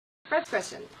First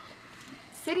question.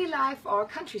 City life or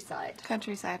countryside?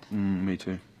 Countryside. Me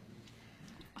too.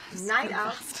 Night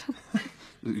out.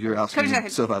 You're asking me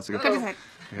so fast ago. Countryside.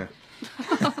 Yeah.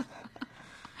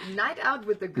 Night out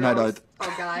with the girls Night out or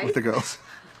guys? with the girls.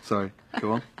 Sorry,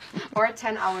 go on. Or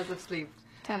 10 hours of sleep?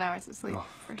 10 hours of sleep,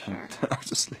 for 10 sure. hours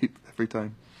of sleep every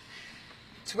time.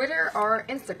 Twitter or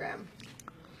Instagram?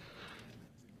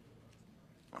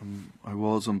 I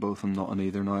was on both and not on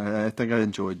either now. I think I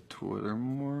enjoyed Twitter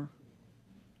more.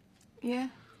 Yeah.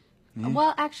 Yeah.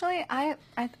 Well, actually, I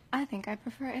think I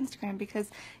prefer Instagram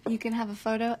because you can have a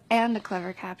photo and a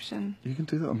clever caption. You can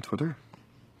do that on Twitter.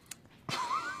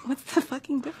 What's the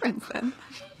fucking difference then?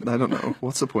 I don't know.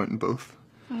 What's the point in both?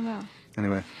 I don't know.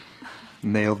 Anyway,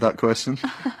 nailed that question.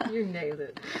 You nailed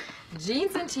it.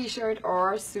 Jeans and t-shirt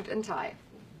or suit and tie?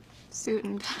 Suit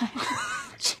and tie.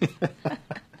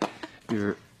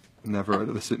 You're never out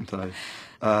of the suit and tie.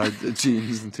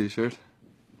 Jeans and t-shirt.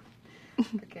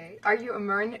 Okay. Are you a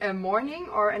morning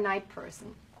or a night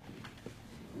person?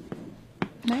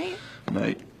 Night?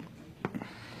 Night.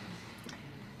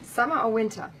 Summer or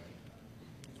winter?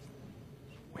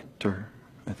 Winter,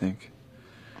 I think.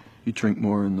 You drink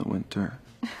more in the winter.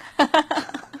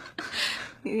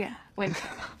 Yeah, winter.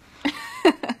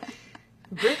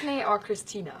 Britney or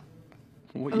Christina?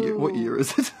 What year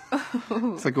is it?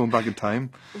 It's like going back in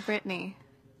time. Britney.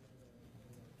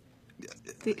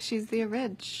 She's the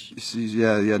orig. She's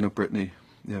no, Britney.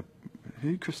 Yeah,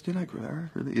 who? Christina Aguilera?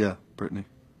 Really? Yeah, Britney.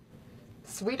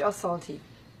 Sweet or salty?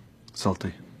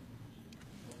 Salty.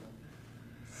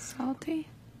 Salty?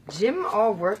 Gym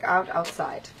or workout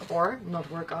outside? Or not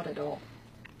workout at all?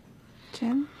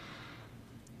 Gym?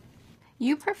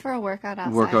 You prefer a workout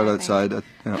outside. Workout I outside. think.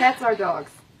 Yeah. Cats or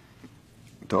dogs?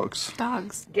 Dogs.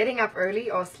 Dogs. Getting up early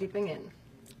or sleeping in?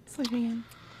 Sleeping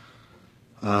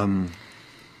in.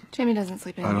 Jamie doesn't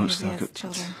sleep in I don't because he sleep. has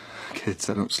children. Kids,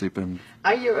 I don't sleep in.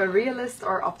 Are you a realist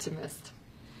or optimist?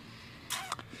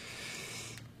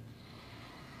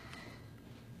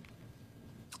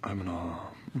 I'm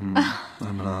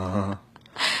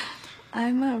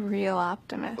I'm a real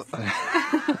optimist. I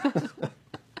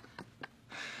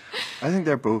think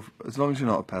they're both. As long as you're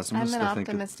not a pessimist, I'm an I think.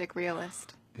 optimistic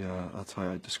realist. Yeah, that's how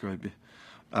I describe you.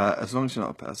 As long as you're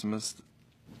not a pessimist,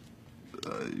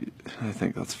 I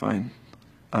think that's fine.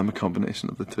 I'm a combination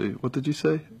of the two. What did you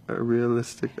say? A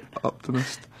realistic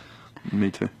optimist?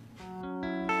 Me too.